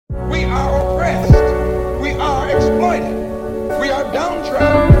We are oppressed. We are exploited. We are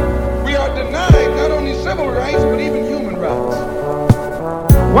downtrodden. We are denied not only civil rights, but even human rights.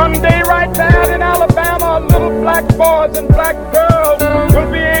 One day right there in Alabama, little black boys and black girls will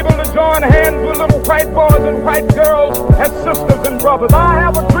be able to join hands with little white boys and white girls as sisters and brothers. I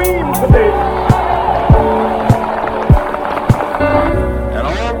have a dream today. And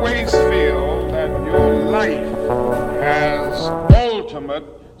always feel that your life has ultimate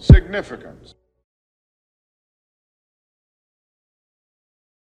significance.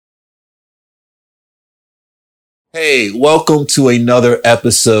 Hey, welcome to another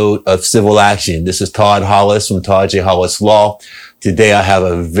episode of Civil Action. This is Todd Hollis from Todd J Hollis Law. Today I have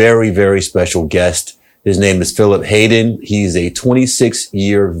a very, very special guest. His name is Philip Hayden. He's a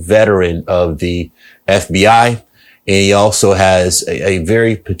 26-year veteran of the FBI, and he also has a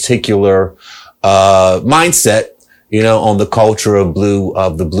very particular mindset, on the culture of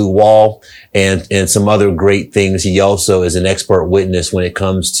the blue wall and some other great things. He also is an expert witness when it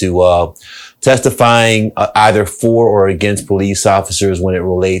comes to testifying either for or against police officers when it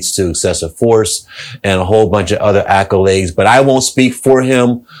relates to excessive force and a whole bunch of other accolades. But I won't speak for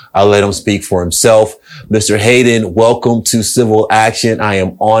him. I'll let him speak for himself. Mr. Hayden, welcome to Civil Action. I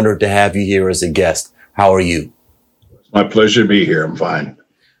am honored to have you here as a guest. How are you? It's my pleasure to be here. I'm fine.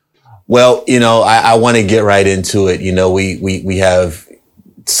 Well, I want to get right into it. We have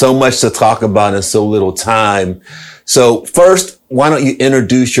so much to talk about in so little time. So first, why don't you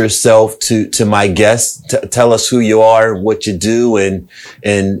introduce yourself to my guests? Tell us who you are, what you do, and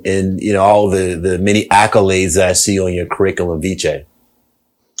all the many accolades that I see on your curriculum vitae.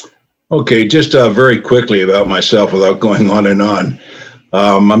 Okay, just very quickly about myself without going on and on.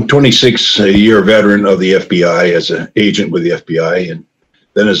 I'm 26-year veteran of the FBI as an agent with the FBI, and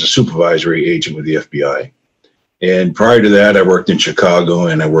then as a supervisory agent with the FBI. And prior to that, I worked in Chicago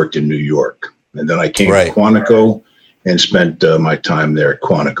and I worked in New York. And then I came to Quantico and spent my time there at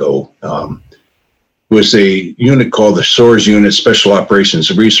Quantico. It was a unit called the SOARS Unit, Special Operations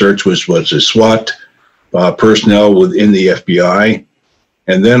and Research, which was a SWAT personnel within the FBI.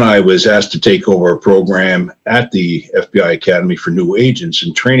 And then I was asked to take over a program at the FBI Academy for new agents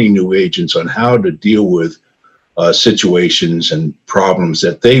and training new agents on how to deal with situations and problems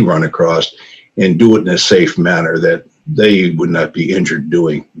that they run across and do it in a safe manner that they would not be injured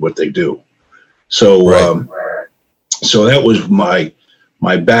doing what they do. So, so that was my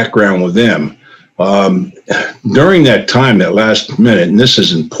background with them. During that time, that last minute, and this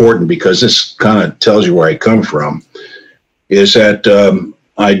is important because this kind of tells you where I come from, is that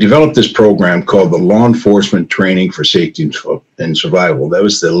I developed this program called the Law Enforcement Training for Safety and Survival. That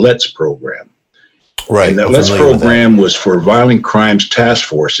was the LETS program. Right. And that LETS program was for violent crimes task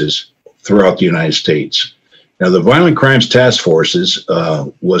forces throughout the United States. Now, the violent crimes task forces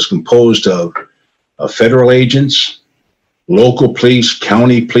was composed of federal agents, local police,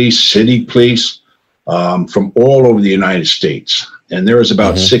 county police, city police, from all over the United States. And there was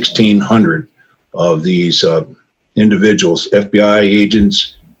about 1,600 of these individuals, FBI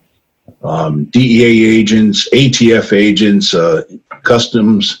agents, DEA agents, ATF agents,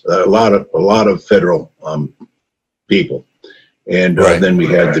 customs, a lot of federal people. And then we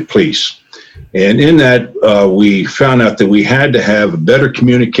had the police. And in that, we found out that we had to have better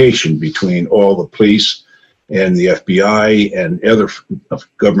communication between all the police and the FBI and other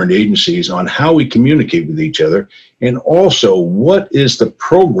government agencies on how we communicate with each other. And also, what is the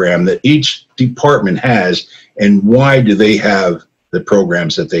program that each department has and why do they have the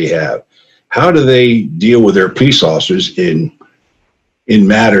programs that they have? How do they deal with their police officers in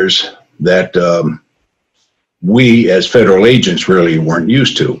matters that we as federal agents really weren't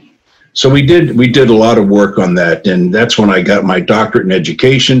used to? So we did a lot of work on that, and that's when I got my doctorate in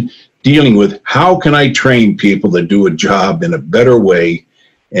education, dealing with how can I train people to do a job in a better way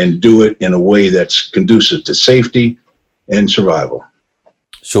and do it in a way that's conducive to safety and survival.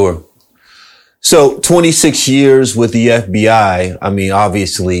 Sure. So 26 years with the FBI, I mean,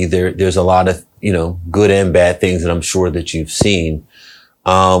 obviously there's a lot of, good and bad things that I'm sure that you've seen.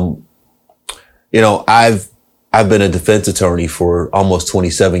 I've been a defense attorney for almost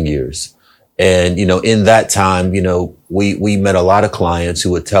 27 years. And, in that time, we met a lot of clients who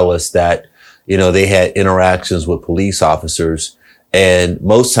would tell us that, they had interactions with police officers. And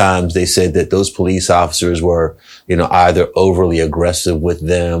most times they said that those police officers were, either overly aggressive with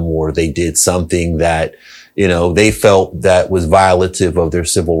them or they did something that, they felt that was violative of their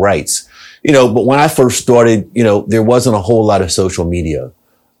civil rights. But when I first started, there wasn't a whole lot of social media.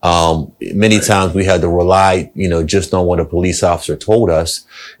 Many times we had to rely, just on what a police officer told us.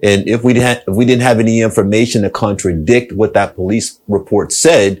 And if we didn't have any information to contradict what that police report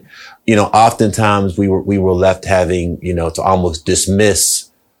said, oftentimes we were left having, to almost dismiss,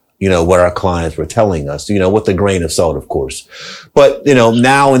 what our clients were telling us, with a grain of salt, of course. But,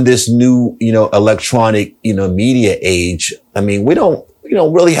 now in this new, electronic, media age, I mean, we don't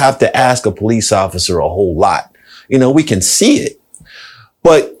really have to ask a police officer a whole lot. We can see it.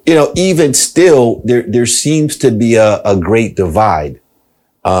 But, even still, there seems to be a great divide,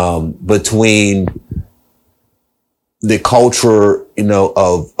 between the culture,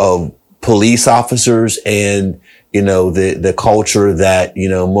 of police officers and, the culture that,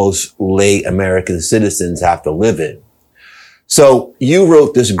 most lay American citizens have to live in. So you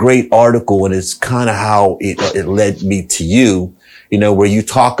wrote this great article, and it's kind of how it led me to you, where you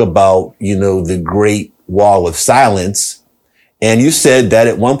talk about, the great wall of silence. And you said that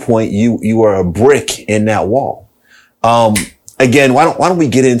at one point you were a brick in that wall. Again, why don't we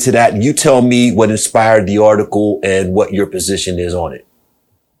get into that? You tell me what inspired the article and what your position is on it.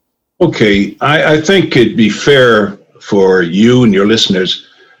 Okay, I think it'd be fair for you and your listeners.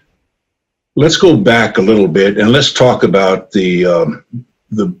 Let's go back a little bit and let's talk about the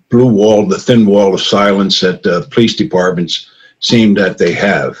blue wall, the thin wall of silence that police departments seem that they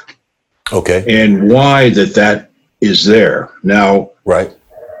have. Okay, and why that is there. Now, right.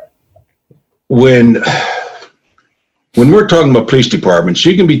 When we're talking about police departments,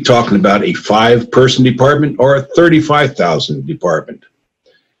 you can be talking about a 5-person department or a 35,000 department.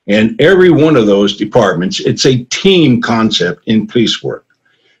 And every one of those departments, it's a team concept in police work,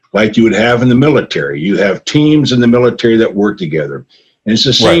 like you would have in the military. You have teams in the military that work together. And it's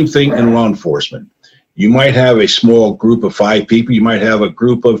the same thing in law enforcement. You might have a small group of 5 people. You might have a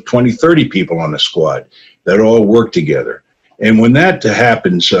group of 20, 30 people on a squad that all work together. And when that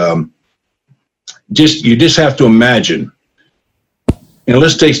happens, you just have to imagine. And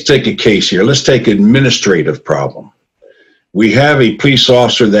let's take a case here. Let's take an administrative problem. We have a police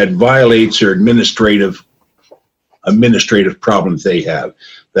officer that violates their administrative problems they have.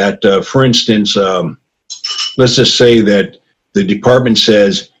 That, for instance, let's just say that the department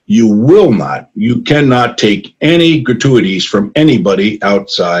says you cannot take any gratuities from anybody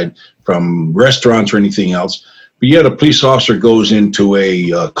outside, from restaurants or anything else. But yet a police officer goes into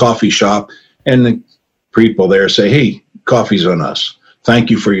a coffee shop and the people there say, hey, coffee's on us. Thank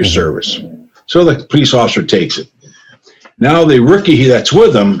you for your service. So the police officer takes it. Now the rookie that's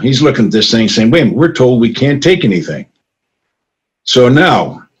with him, he's looking at this thing saying, wait, we're told we can't take anything. So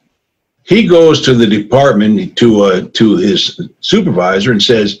now he goes to the department, to his supervisor and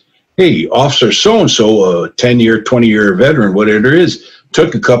says, hey, Officer so-and-so, a 10-year, 20-year veteran, whatever it is,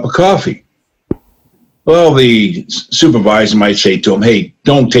 took a cup of coffee. Well, the supervisor might say to him, hey,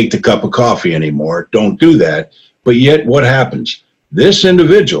 don't take the cup of coffee anymore. Don't do that. But yet what happens? This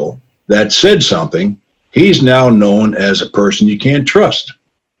individual that said something, he's now known as a person you can't trust.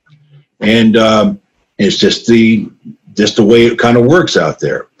 And it's just the way it kind of works out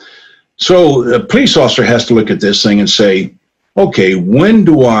there. So a police officer has to look at this thing and say, okay, when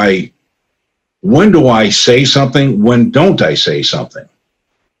do I say something? When don't I say something?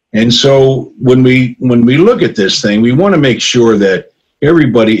 And so when we look at this thing, we want to make sure that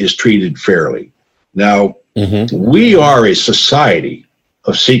everybody is treated fairly. Now, we are a society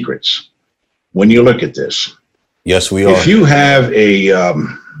of secrets. When you look at this, yes, we are. If you have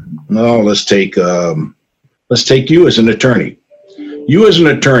let's take you as an attorney. You as an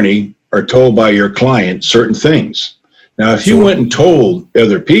attorney are told by your client certain things. Now, if you went and told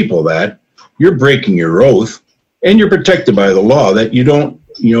other people that, you're breaking your oath, and you're protected by the law that you don't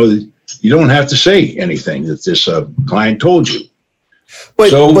have to say anything that this client told you.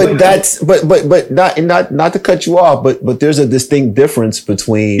 But not to cut you off, but there's a distinct difference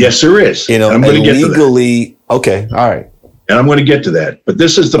between. Yes, there is. I'm going to get legally. To that. Okay, all right. And I'm going to get to that. But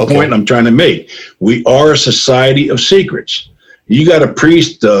this is the point I'm trying to make. We are a society of secrets. You got a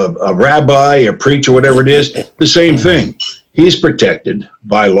priest, a rabbi, a preacher, whatever it is, the same thing. He's protected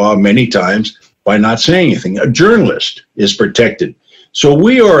by law many times by not saying anything. A journalist is protected. So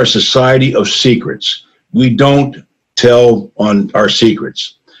we are a society of secrets. We don't tell on our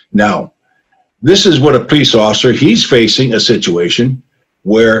secrets. Now, this is what a police officer, he's facing a situation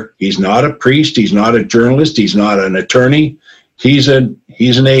where he's not a priest, he's not a journalist, he's not an attorney, he's an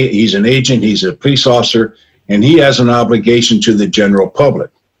agent, he's a police officer, and he has an obligation to the general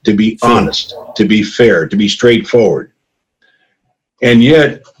public to be honest, to be fair, to be straightforward. And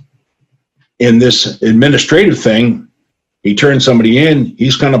yet, in this administrative thing, he turns somebody in,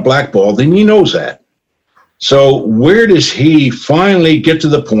 he's kind of blackballed, and he knows that. So where does he finally get to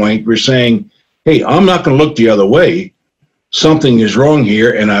the point where saying, hey, I'm not going to look the other way. Something is wrong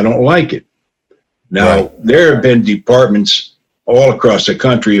here and I don't like it. Now, there have been departments all across the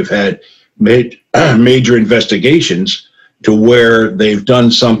country have had major investigations to where they've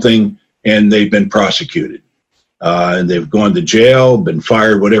done something and they've been prosecuted. And they've gone to jail, been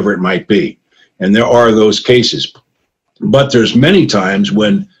fired, whatever it might be. And there are those cases. But there's many times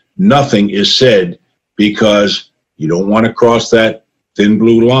when nothing is said because you don't want to cross that thin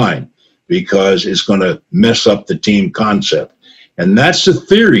blue line because it's going to mess up the team concept. And that's the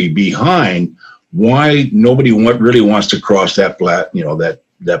theory behind why nobody really wants to cross that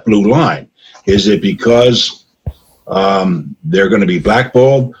that blue line. Is it because they're going to be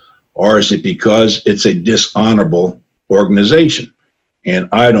blackballed, or is it because it's a dishonorable organization? And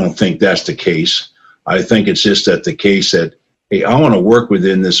I don't think that's the case. I think it's just that the case that, hey, I want to work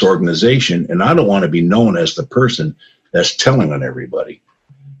within this organization, and I don't want to be known as the person that's telling on everybody.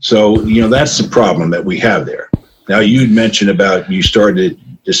 So, that's the problem that we have there. Now, you'd mentioned you started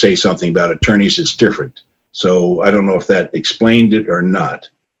to say something about attorneys. It's different. So I don't know if that explained it or not.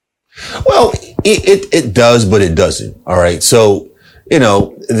 Well, it does, but it doesn't. All right. So,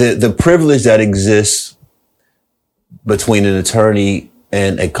 the privilege that exists between an attorney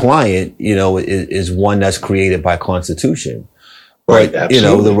and a client, is one that's created by Constitution. Right. But,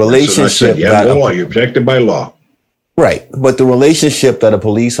 absolutely. The relationship you're protected by law. Right. But the relationship that a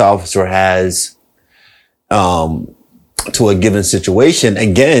police officer has, to a given situation,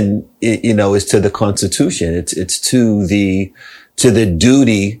 again, is to the Constitution. It's to the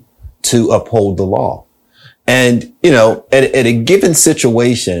duty to uphold the law. And, at a given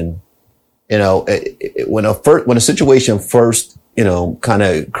situation, when a situation first, kind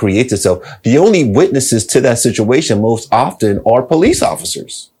of creates itself, the only witnesses to that situation most often are police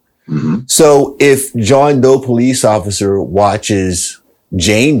officers. Mm-hmm. So if John Doe police officer watches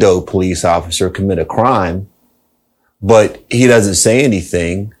Jane Doe police officer commit a crime, but he doesn't say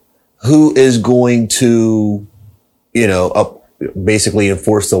anything, who is going to, basically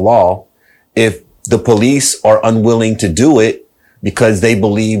enforce the law if the police are unwilling to do it because they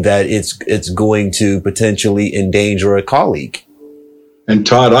believe that it's going to potentially endanger a colleague? And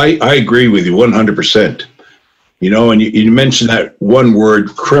Todd, I agree with you 100%. And you mentioned that one word,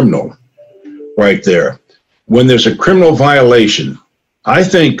 criminal, right there. When there's a criminal violation, I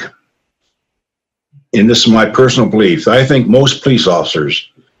think, and this is my personal belief, I think most police officers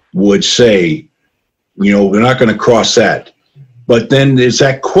would say, we're not going to cross that. But then there's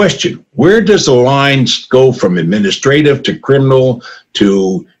that question, where does the lines go from administrative to criminal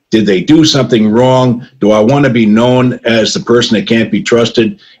to did they do something wrong? Do I want to be known as the person that can't be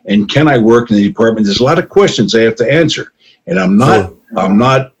trusted? And can I work in the department? There's a lot of questions I have to answer. And I'm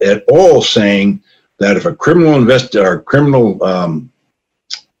not at all saying that if a criminal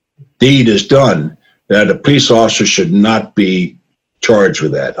deed is done, that a police officer should not be charged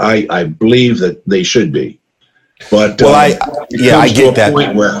with that. I believe that they should be. But I get that.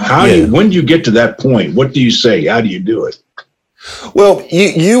 When do you get to that point? What do you say? How do you do it? Well,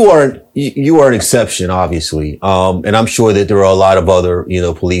 you are an exception, obviously. And I'm sure that there are a lot of other,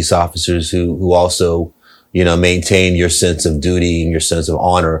 police officers who also, maintain your sense of duty and your sense of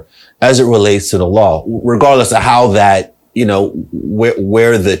honor as it relates to the law, regardless of how that,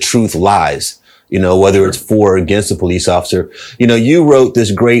 where the truth lies, whether it's for or against a police officer. You wrote this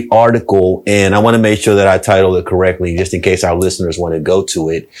great article, and I want to make sure that I title it correctly, just in case our listeners want to go to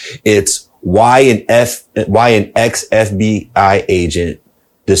it. It's why an ex-FBI agent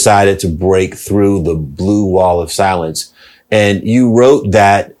decided to break through the blue wall of silence. And you wrote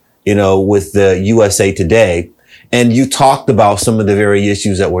that, with the USA Today, and you talked about some of the very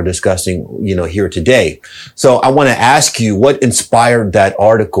issues that we're discussing, here today. So I want to ask you what inspired that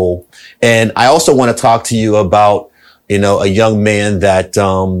article. And I also want to talk to you about, a young man that,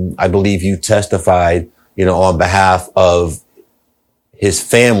 I believe you testified, on behalf of his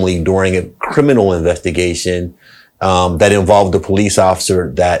family during a criminal investigation that involved a police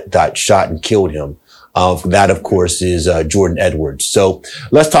officer that got shot and killed him. That, of course, is Jordan Edwards. So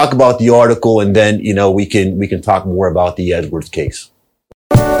let's talk about the article, and then we can talk more about the Edwards case.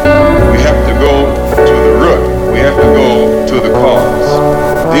 We have to go to the root. We have to go to the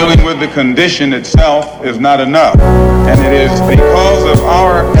cause. Dealing with the condition itself is not enough, and it is because of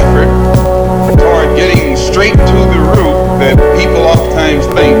our effort